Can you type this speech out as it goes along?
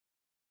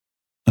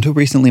Until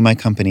recently, my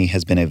company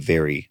has been a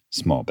very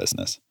small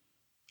business.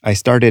 I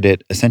started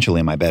it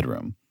essentially in my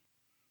bedroom.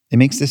 It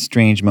makes this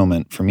strange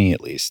moment, for me at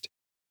least,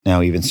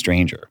 now even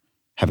stranger,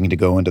 having to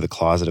go into the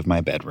closet of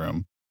my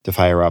bedroom to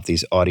fire off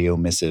these audio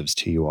missives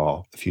to you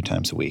all a few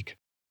times a week.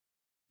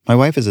 My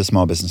wife is a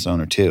small business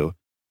owner too,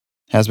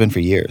 has been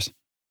for years.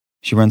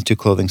 She runs 2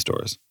 clothing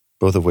stores,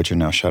 both of which are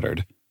now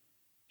shuttered.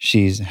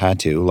 She's had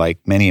to,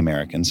 like many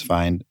Americans,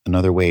 find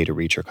another way to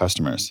reach her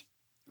customers.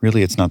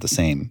 Really, it's not the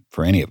same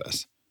for any of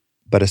us,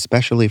 but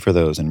especially for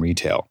those in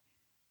retail.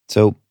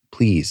 So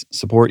please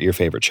support your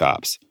favorite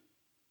shops.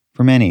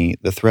 For many,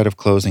 the threat of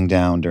closing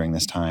down during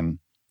this time,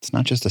 it's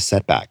not just a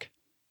setback,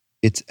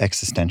 it's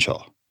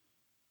existential.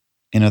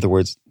 In other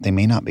words, they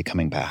may not be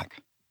coming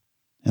back.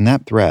 And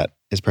that threat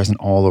is present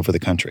all over the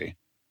country,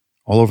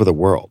 all over the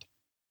world.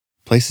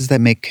 Places that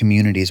make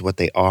communities what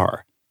they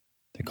are,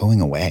 they're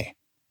going away.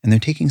 And they're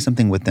taking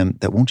something with them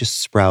that won't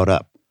just sprout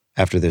up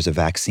after there's a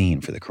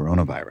vaccine for the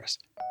coronavirus.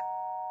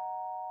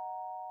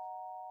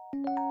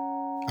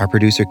 Our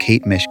producer,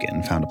 Kate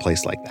Mishkin, found a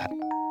place like that.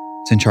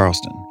 It's in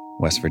Charleston,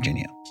 West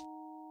Virginia.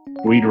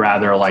 We'd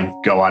rather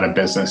go out of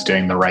business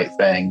doing the right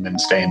thing than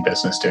stay in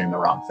business doing the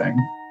wrong thing.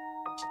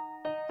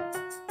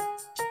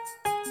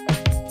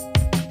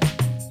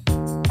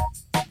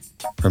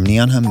 From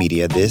Neon Hum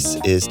Media, this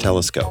is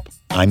Telescope.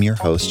 I'm your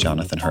host,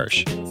 Jonathan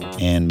Hirsch.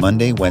 And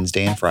Monday,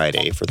 Wednesday, and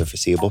Friday, for the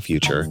foreseeable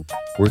future,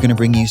 we're going to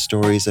bring you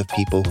stories of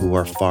people who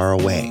are far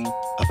away,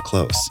 up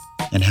close,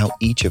 and how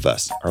each of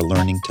us are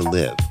learning to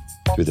live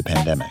through the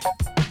pandemic.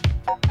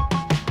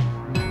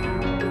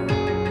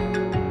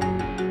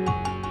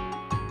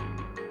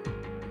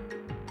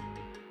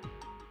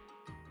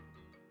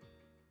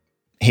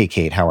 Hey,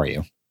 Kate, how are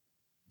you?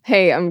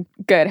 Hey, I'm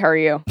good. How are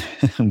you?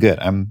 I'm good.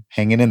 I'm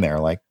hanging in there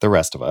like the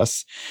rest of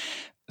us.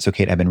 So,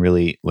 Kate, I've been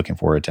really looking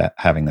forward to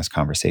having this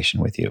conversation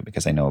with you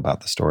because I know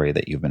about the story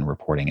that you've been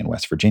reporting in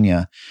West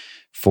Virginia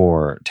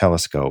for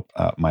Telescope.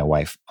 My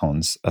wife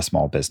owns a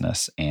small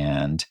business,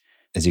 and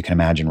as you can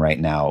imagine right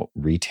now,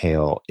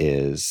 retail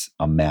is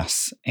a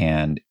mess,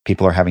 and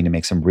people are having to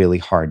make some really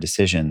hard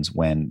decisions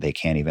when they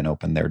can't even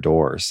open their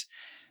doors.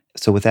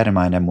 So with that in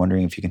mind, I'm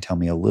wondering if you can tell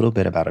me a little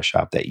bit about a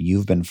shop that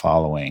you've been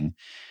following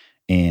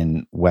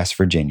in West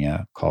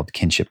Virginia called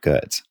Kinship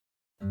Goods.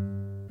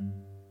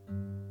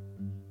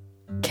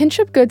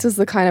 Kinship Goods is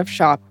the kind of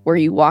shop where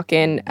you walk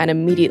in and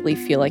immediately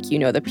feel like you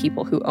know the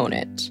people who own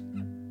it.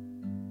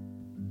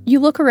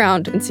 You look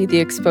around and see the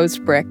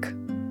exposed brick,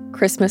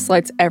 Christmas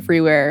lights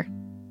everywhere,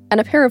 and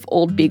a pair of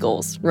old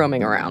beagles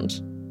roaming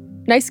around.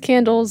 Nice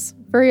candles,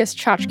 various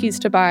tchotchkes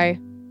to buy.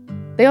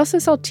 They also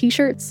sell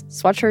t-shirts,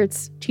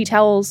 sweatshirts, tea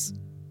towels.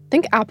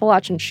 Think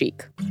Appalachian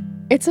chic.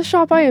 It's a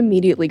shop I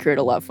immediately grew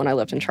to love when I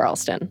lived in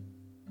Charleston.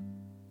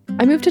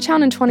 I moved to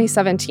town in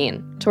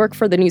 2017 to work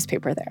for the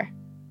newspaper there.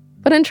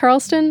 But in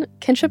Charleston,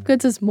 Kinship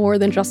Goods is more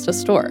than just a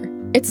store.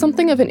 It's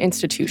something of an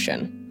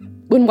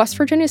institution. When West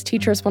Virginia's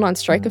teachers went on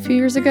strike a few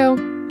years ago,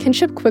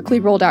 Kinship quickly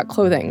rolled out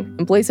clothing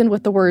emblazoned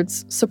with the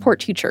words, "Support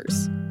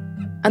Teachers,"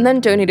 and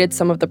then donated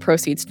some of the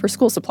proceeds for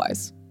school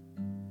supplies.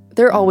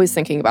 They're always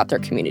thinking about their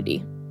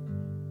community.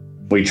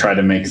 We try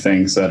to make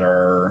things that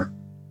are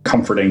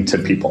comforting to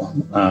people.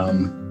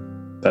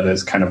 That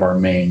is kind of our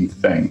main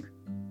thing.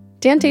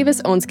 Dan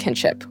Davis owns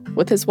Kinship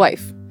with his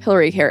wife,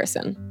 Hillary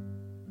Harrison.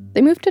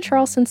 They moved to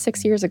Charleston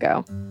 6 years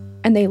ago,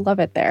 and they love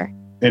it there.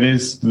 It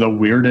is the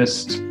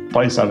weirdest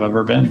place I've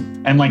ever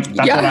been. And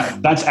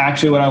that's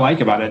actually what I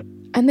like about it.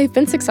 And they've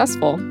been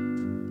successful.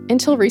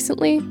 Until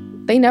recently,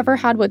 they never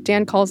had what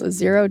Dan calls a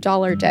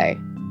 $0 day.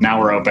 Now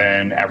we're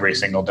open every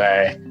single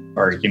day.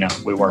 Or,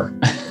 we were.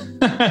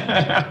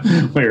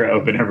 We were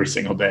open every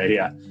single day,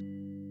 yeah.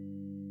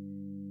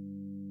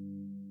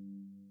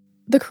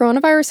 The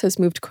coronavirus has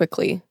moved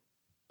quickly.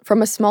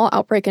 From a small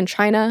outbreak in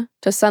China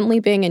to suddenly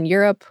being in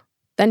Europe,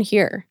 then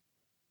here.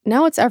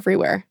 Now it's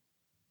everywhere.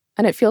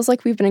 And it feels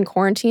like we've been in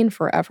quarantine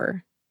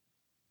forever.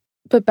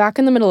 But back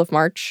in the middle of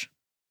March,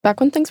 back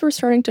when things were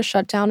starting to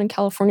shut down in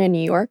California and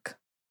New York,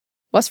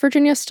 West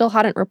Virginia still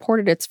hadn't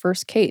reported its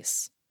first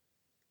case.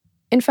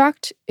 In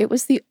fact, it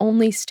was the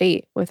only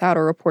state without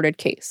a reported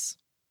case.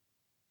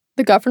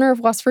 The governor of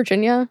West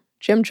Virginia,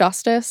 Jim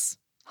Justice,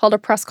 held a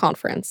press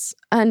conference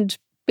and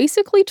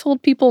basically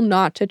told people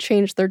not to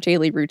change their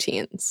daily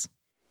routines.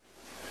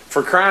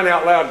 For crying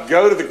out loud,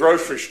 go to the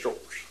grocery stores.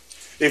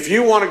 If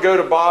you want to go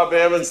to Bob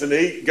Evans and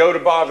eat, go to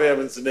Bob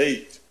Evans and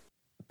eat.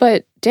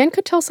 But Dan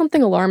could tell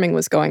something alarming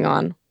was going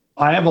on.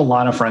 I have a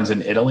lot of friends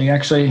in Italy,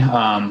 actually.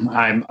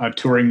 I'm a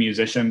touring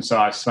musician, so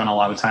I spent a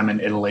lot of time in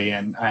Italy,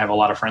 and I have a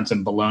lot of friends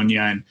in Bologna.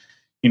 And,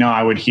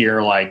 I would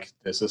hear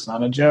this is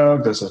not a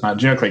joke, this is not a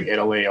joke,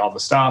 Italy, all the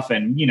stuff,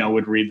 and,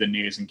 would read the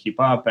news and keep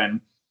up.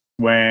 And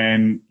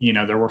when,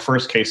 there were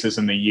first cases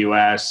in the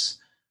U.S.,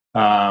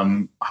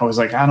 I was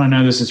like, I don't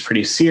know, this is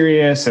pretty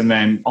serious. And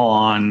then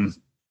on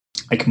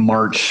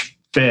March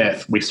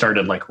 5th, we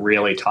started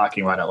really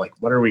talking about it.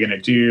 What are we going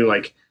to do?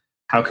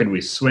 How could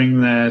we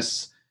swing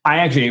this? I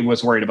actually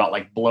was worried about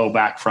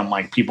blowback from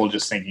people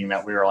just thinking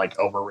that we were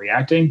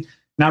overreacting,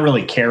 not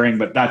really caring,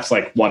 but that's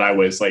what I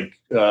was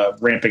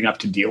ramping up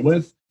to deal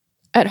with.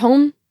 At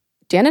home,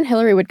 Dan and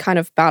Hillary would kind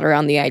of bat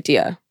around the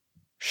idea.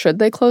 Should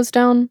they close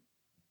down?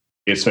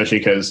 Especially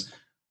because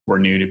we're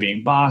new to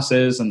being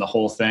bosses and the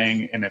whole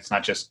thing, and it's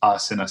not just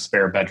us in a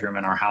spare bedroom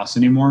in our house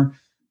anymore.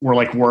 We're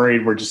like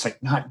worried we're just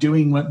like not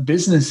doing what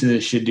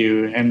businesses should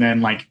do. And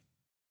then like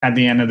at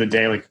the end of the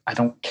day, like, I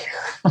don't care.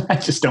 I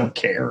just don't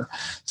care.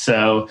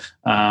 So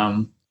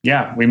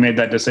we made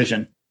that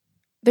decision.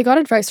 They got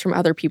advice from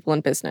other people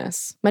in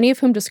business, many of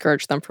whom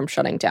discouraged them from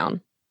shutting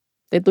down.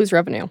 They'd lose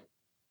revenue.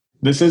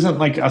 This isn't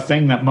like a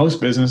thing that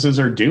most businesses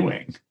are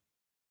doing.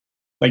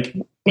 Like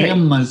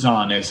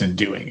Amazon isn't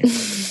doing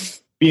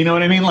it. You know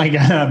what I mean? Like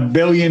 $1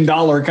 billion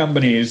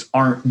companies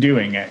aren't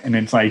doing it. And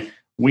it's like,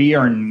 we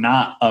are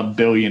not a $1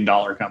 billion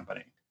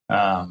company.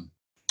 I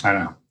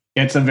don't know.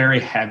 It's a very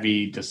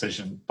heavy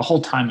decision. The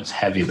whole time is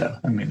heavy though.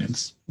 I mean,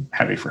 it's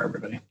heavy for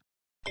everybody.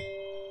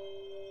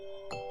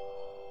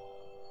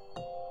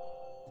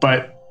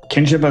 But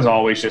Kinship has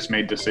always just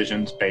made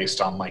decisions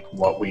based on like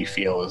what we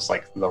feel is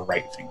like the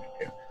right thing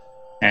to do.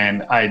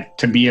 And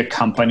to be a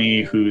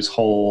company whose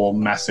whole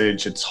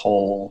message, its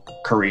whole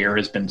career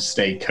has been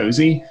stay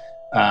cozy,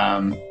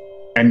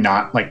 and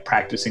not like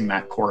practicing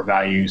that core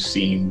value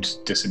seemed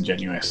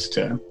disingenuous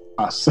to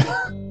us.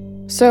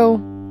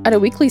 So at a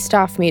weekly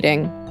staff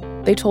meeting,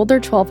 they told their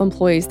 12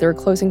 employees they were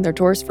closing their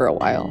doors for a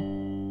while.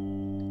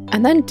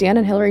 And then Dan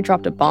and Hillary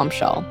dropped a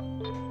bombshell.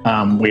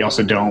 We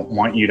also don't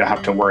want you to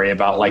have to worry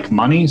about like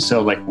money.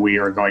 So like we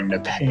are going to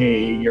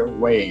pay your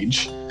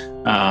wage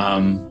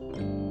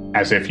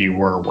as if you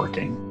were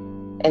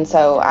working. And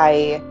so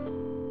I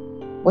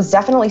was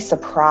definitely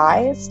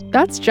surprised.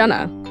 That's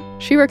Jenna.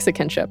 She works at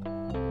Kinship.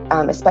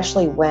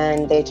 Especially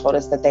when they told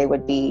us that they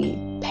would be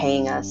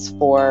paying us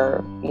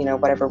for,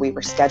 whatever we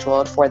were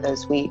scheduled for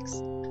those weeks.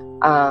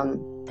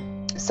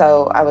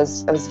 So I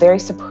was very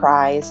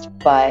surprised,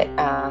 but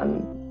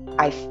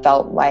I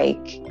felt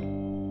like,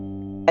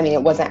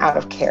 it wasn't out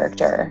of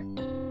character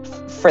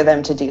for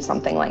them to do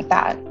something like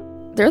that.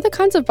 They're the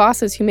kinds of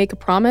bosses who make a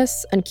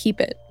promise and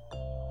keep it.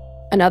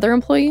 Another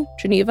employee,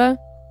 Geneva,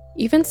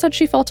 even said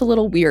she felt a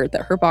little weird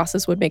that her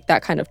bosses would make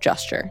that kind of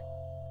gesture.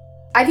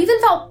 I've even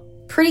felt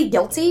pretty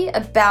guilty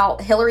about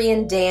Hillary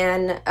and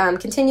Dan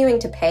continuing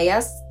to pay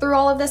us through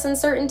all of this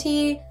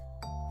uncertainty.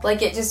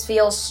 Like, it just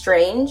feels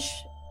strange.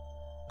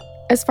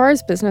 As far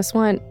as business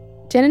went,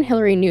 Dan and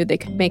Hillary knew they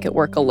could make it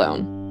work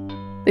alone.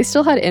 They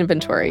still had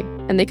inventory,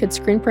 and they could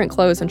screen print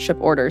clothes and ship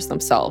orders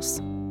themselves,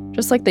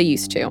 just like they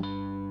used to.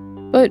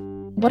 But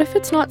what if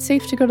it's not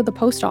safe to go to the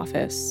post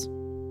office?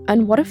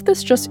 And what if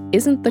this just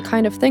isn't the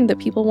kind of thing that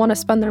people want to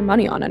spend their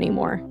money on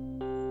anymore?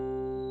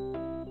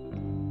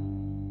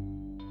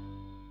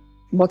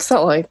 What's that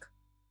like?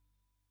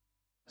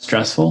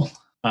 Stressful.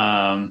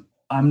 I'm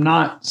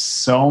not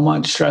so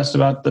much stressed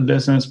about the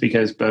business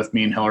because both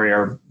me and Hillary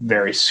are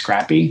very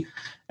scrappy.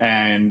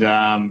 And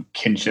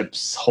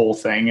Kinship's whole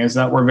thing is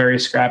that we're very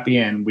scrappy,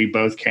 and we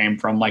both came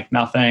from like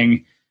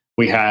nothing.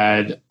 We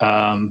had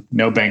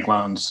no bank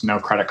loans, no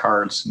credit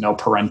cards, no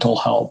parental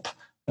help,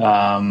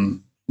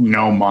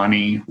 no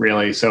money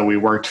really. So we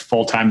worked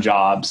full-time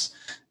jobs,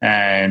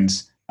 and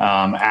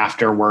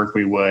after work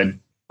we would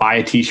buy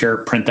a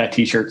t-shirt, print that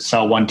t-shirt,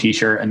 sell one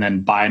t-shirt, and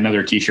then buy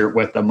another t-shirt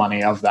with the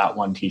money of that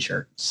one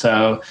t-shirt.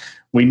 So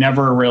we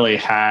never really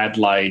had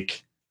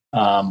like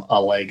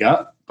a leg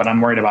up, but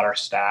I'm worried about our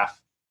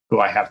staff, who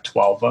I have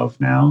 12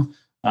 of now,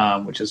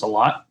 which is a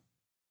lot.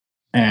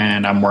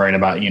 And I'm worried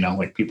about,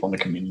 like people in the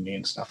community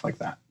and stuff like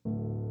that.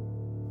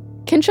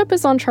 Kinship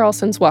is on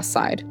Charleston's west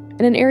side,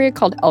 in an area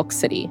called Elk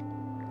City.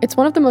 It's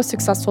one of the most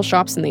successful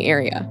shops in the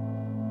area,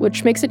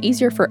 which makes it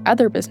easier for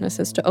other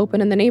businesses to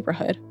open in the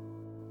neighborhood.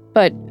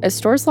 But as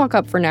stores lock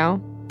up for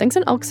now, things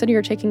in Elk City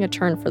are taking a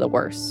turn for the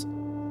worse.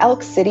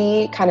 Elk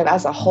City kind of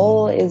as a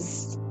whole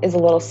is a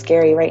little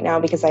scary right now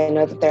because I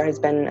know that there has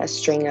been a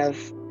string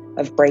of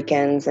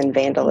break-ins and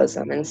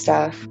vandalism and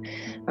stuff,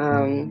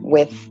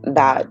 with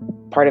that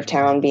part of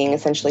town being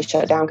essentially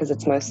shut down because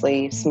it's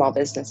mostly small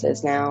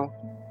businesses now.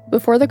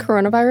 Before the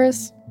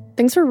coronavirus,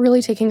 things were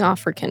really taking off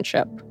for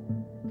Kinship.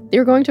 They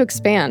were going to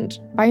expand,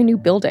 buy a new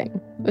building.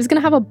 It was going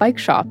to have a bike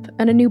shop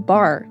and a new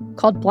bar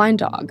called Blind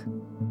Dog.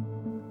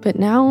 But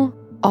now,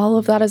 all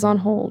of that is on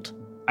hold.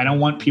 I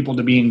don't want people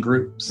to be in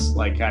groups.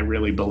 Like, I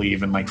really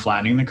believe in like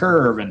flattening the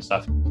curve and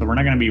stuff. So we're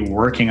not going to be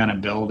working on a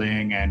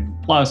building. And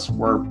plus,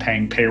 we're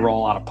paying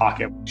payroll out of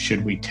pocket.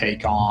 Should we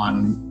take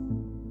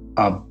on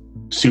a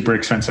super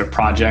expensive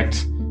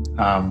project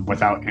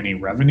without any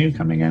revenue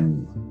coming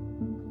in?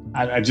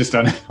 I just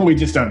don't, we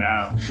just don't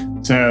know.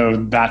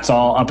 So that's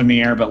all up in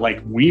the air. But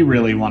like, we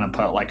really want to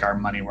put like our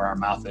money where our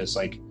mouth is.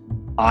 Like,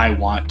 I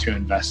want to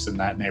invest in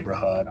that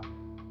neighborhood.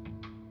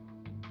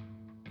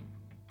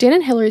 Dan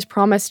and Hillary's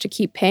promise to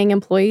keep paying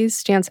employees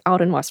stands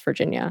out in West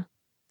Virginia,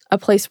 a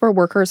place where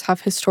workers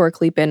have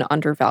historically been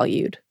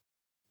undervalued.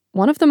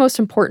 One of the most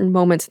important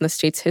moments in the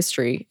state's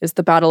history is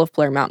the Battle of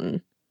Blair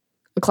Mountain,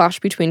 a clash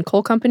between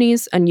coal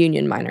companies and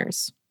union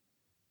miners.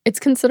 It's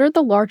considered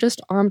the largest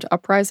armed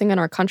uprising in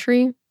our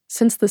country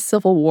since the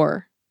Civil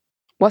War.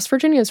 West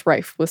Virginia is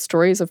rife with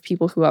stories of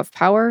people who have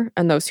power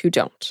and those who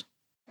don't.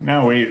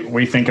 No,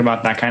 we think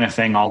about that kind of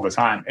thing all the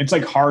time. It's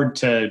like hard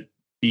to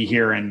be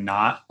here and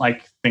not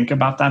like think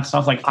about that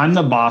stuff. Like I'm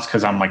the boss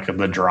because I'm like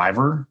the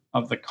driver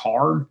of the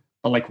car,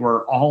 but like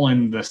we're all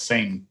in the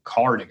same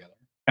car together.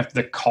 If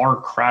the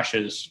car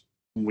crashes,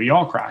 we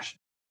all crash.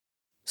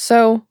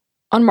 So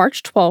on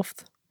March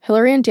 12th,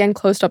 Hillary and Dan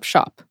closed up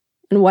shop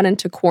and went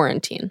into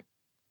quarantine.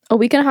 A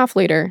week and a half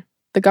later,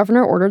 the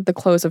governor ordered the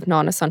close of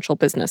non-essential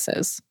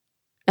businesses,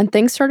 and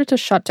things started to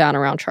shut down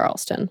around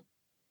Charleston.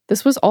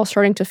 This was all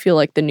starting to feel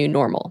like the new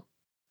normal.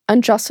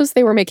 And just as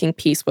they were making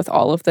peace with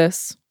all of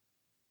this,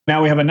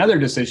 now we have another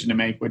decision to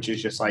make, which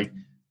is just like,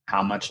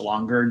 how much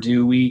longer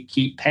do we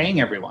keep paying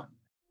everyone?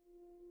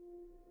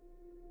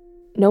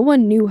 no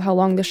one knew how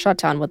long the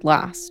shutdown would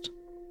last.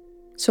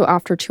 So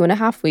after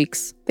 2.5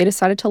 weeks, they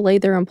decided to lay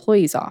their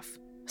employees off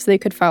so they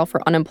could file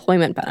for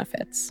unemployment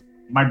benefits.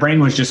 My brain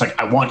was just like,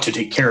 I want to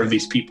take care of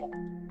these people.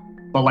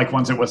 But like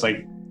once it was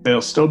like,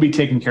 they'll still be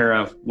taken care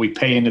of, we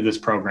pay into this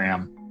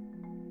program,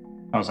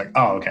 I was like,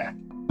 oh, okay.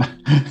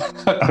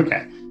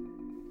 Okay.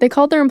 They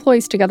called their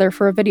employees together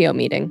for a video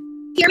meeting.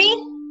 Hear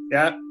me?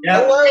 Yeah.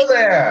 Hello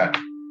there.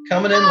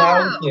 Coming in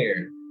loud and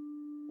clear.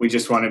 We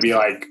just want to be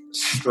like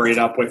straight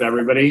up with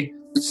everybody.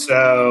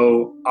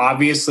 So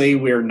obviously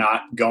we're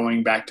not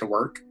going back to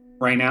work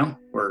right now.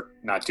 We're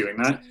not doing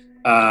that.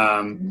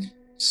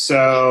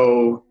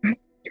 So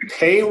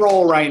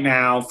payroll right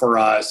now for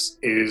us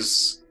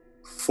is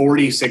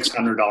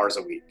 $4,600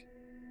 a week.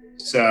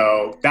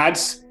 So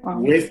that's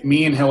with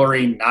me and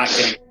Hillary not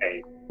getting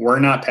paid. We're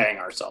not paying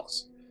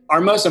ourselves.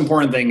 Our most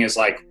important thing is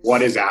like,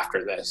 what is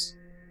after this?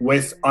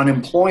 With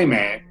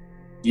unemployment,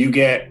 you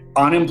get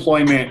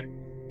unemployment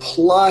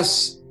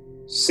plus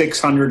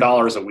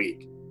 $600 a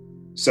week.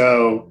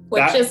 So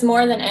which is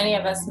more than any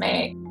of us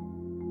make.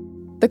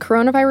 The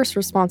coronavirus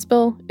response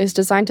bill is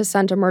designed to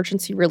send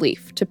emergency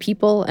relief to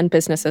people and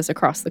businesses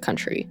across the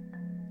country.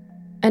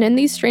 And in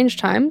these strange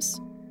times,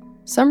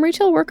 some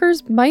retail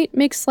workers might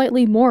make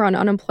slightly more on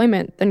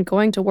unemployment than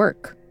going to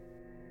work.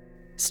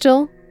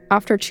 Still,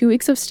 after 2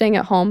 weeks of staying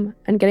at home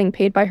and getting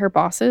paid by her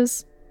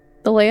bosses,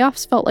 the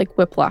layoffs felt like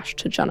whiplash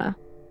to Jenna.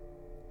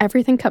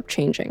 Everything kept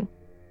changing.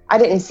 I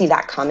didn't see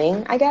that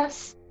coming, I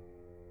guess.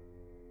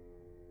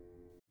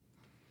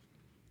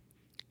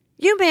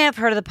 You may have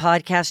heard of the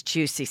podcast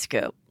Juicy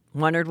Scoop.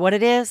 Wondered what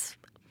it is?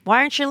 Why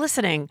aren't you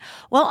listening?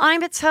 Well,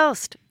 I'm its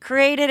host.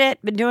 Created it,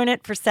 been doing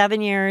it for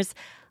 7 years.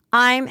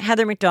 I'm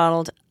Heather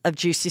McDonald of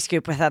Juicy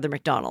Scoop with Heather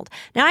McDonald.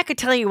 Now, I could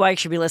tell you why you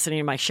should be listening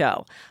to my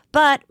show,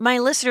 but my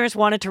listeners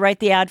wanted to write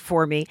the ad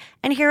for me,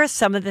 and here are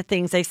some of the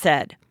things they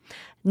said.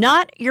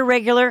 Not your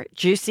regular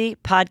juicy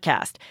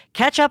podcast.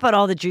 Catch up on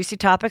all the juicy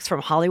topics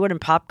from Hollywood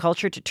and pop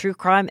culture to true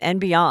crime and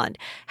beyond.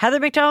 Heather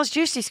McDonald's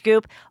Juicy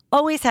Scoop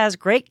always has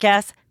great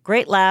guests,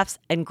 great laughs,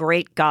 and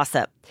great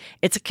gossip.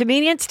 It's a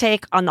comedian's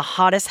take on the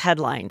hottest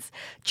headlines.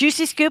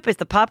 Juicy Scoop is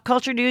the pop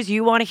culture news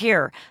you want to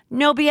hear.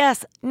 No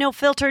BS, no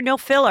filter, no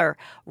filler.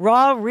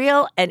 Raw,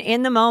 real, and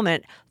in the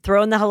moment.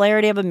 Throw in the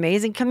hilarity of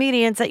amazing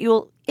comedians that you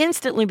will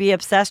instantly be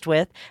obsessed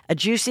with, a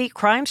juicy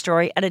crime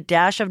story, and a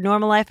dash of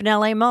normal life in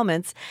LA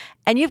moments,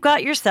 and you've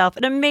got yourself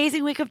an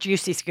amazing week of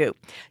Juicy Scoop.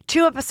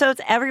 2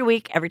 episodes every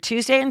week, every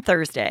Tuesday and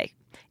Thursday.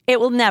 It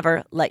will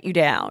never let you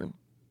down.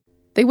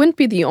 They wouldn't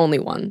be the only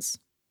ones.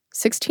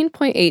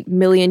 16.8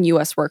 million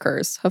U.S.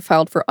 workers have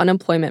filed for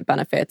unemployment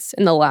benefits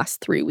in the last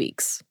 3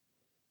 weeks.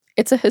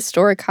 It's a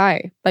historic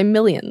high by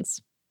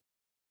millions.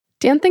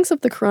 Dan thinks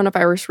of the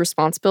coronavirus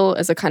response bill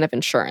as a kind of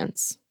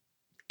insurance.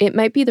 It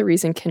might be the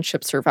reason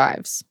Kinship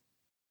survives.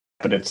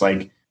 But it's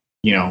like,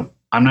 you know,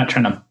 I'm not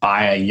trying to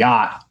buy a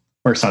yacht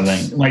or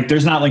something. Like,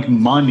 there's not like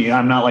money.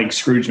 I'm not like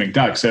Scrooge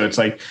McDuck. So it's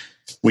like,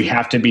 we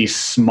have to be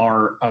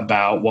smart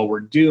about what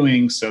we're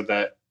doing so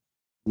that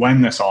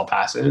when this all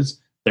passes,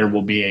 there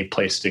will be a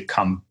place to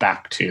come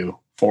back to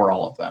for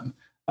all of them.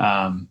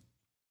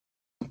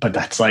 But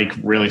that's like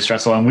really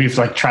stressful. And we've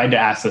like tried to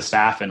ask the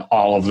staff and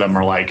all of them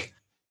are like,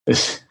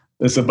 this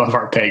is above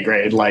our pay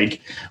grade.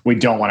 Like, we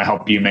don't want to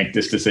help you make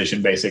this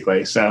decision,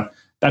 basically. So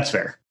that's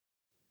fair.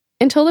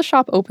 Until the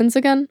shop opens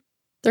again,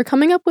 they're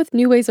coming up with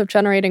new ways of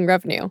generating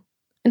revenue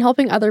and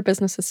helping other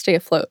businesses stay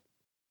afloat.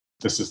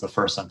 This is the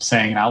first I'm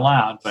saying it out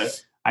loud,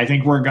 but I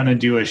think we're going to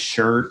do a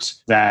shirt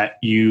that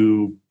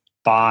you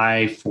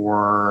buy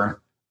for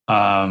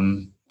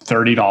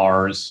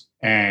 $30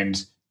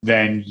 and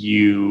then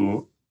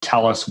you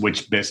tell us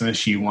which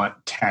business you want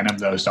 10 of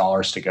those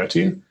dollars to go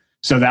to.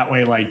 So that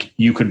way, like,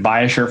 you could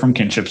buy a shirt from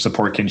Kinship,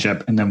 support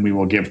Kinship, and then we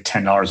will give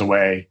 $10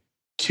 away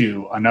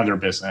to another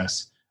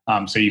business.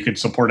 So you could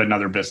support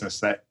another business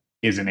that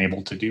isn't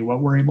able to do what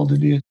we're able to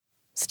do.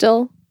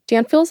 Still,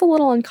 Dan feels a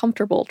little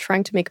uncomfortable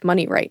trying to make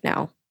money right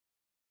now.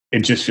 It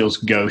just feels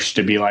gauche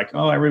to be like,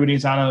 oh,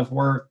 everybody's out of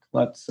work.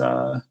 Let's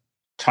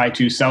try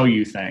to sell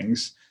you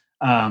things.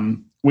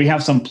 We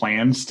have some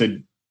plans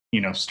to,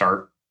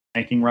 start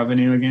making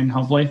revenue again,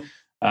 hopefully.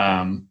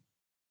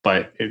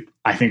 But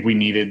I think we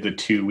needed the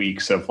 2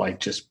 weeks of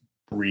like just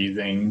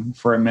breathing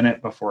for a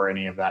minute before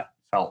any of that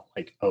felt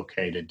like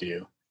okay to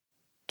do.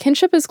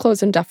 Kinship is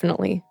closed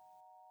indefinitely.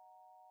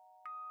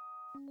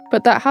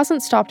 But that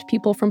hasn't stopped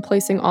people from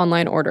placing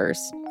online orders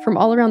from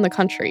all around the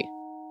country.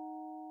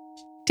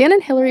 Dan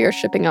and Hillary are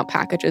shipping out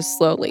packages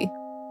slowly,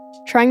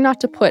 trying not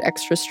to put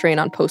extra strain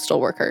on postal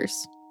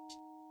workers.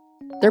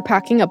 They're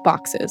packing up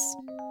boxes,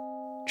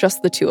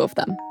 just the two of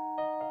them.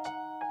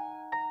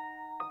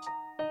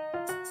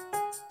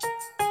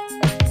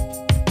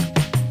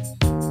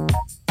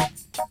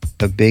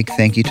 A big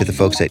thank you to the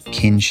folks at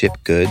Kinship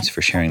Goods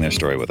for sharing their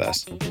story with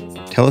us.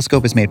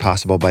 Telescope is made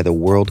possible by the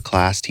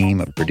world-class team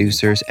of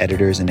producers,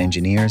 editors, and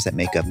engineers that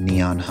make up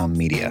Neon Hum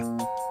Media.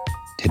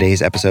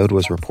 Today's episode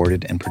was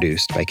reported and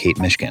produced by Kate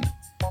Mishkin.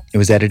 It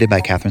was edited by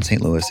Catherine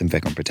St. Louis and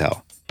Vikram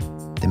Patel.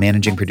 The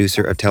managing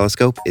producer of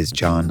Telescope is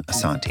John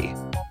Asante.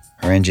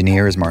 Our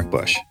engineer is Mark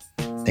Bush.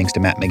 Thanks to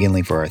Matt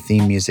McGinley for our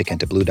theme music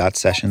and to Blue Dot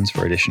Sessions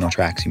for additional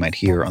tracks you might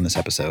hear on this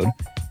episode.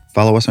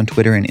 Follow us on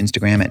Twitter and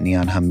Instagram at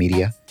Neon Hum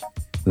Media.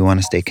 We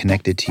want to stay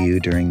connected to you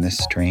during this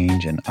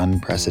strange and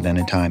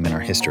unprecedented time in our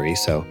history,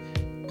 so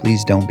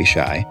please don't be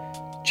shy.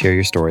 Share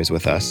your stories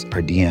with us.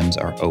 Our DMs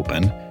are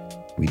open.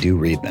 We do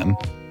read them.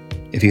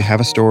 If you have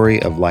a story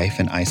of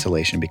life in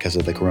isolation because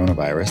of the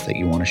coronavirus that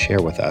you want to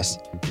share with us,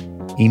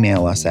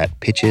 email us at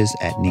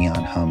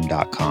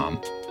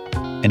pitches@neonhum.com.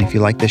 And if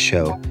you like this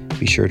show,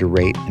 be sure to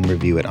rate and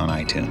review it on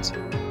iTunes.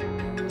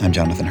 I'm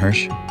Jonathan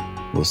Hirsch.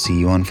 We'll see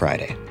you on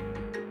Friday.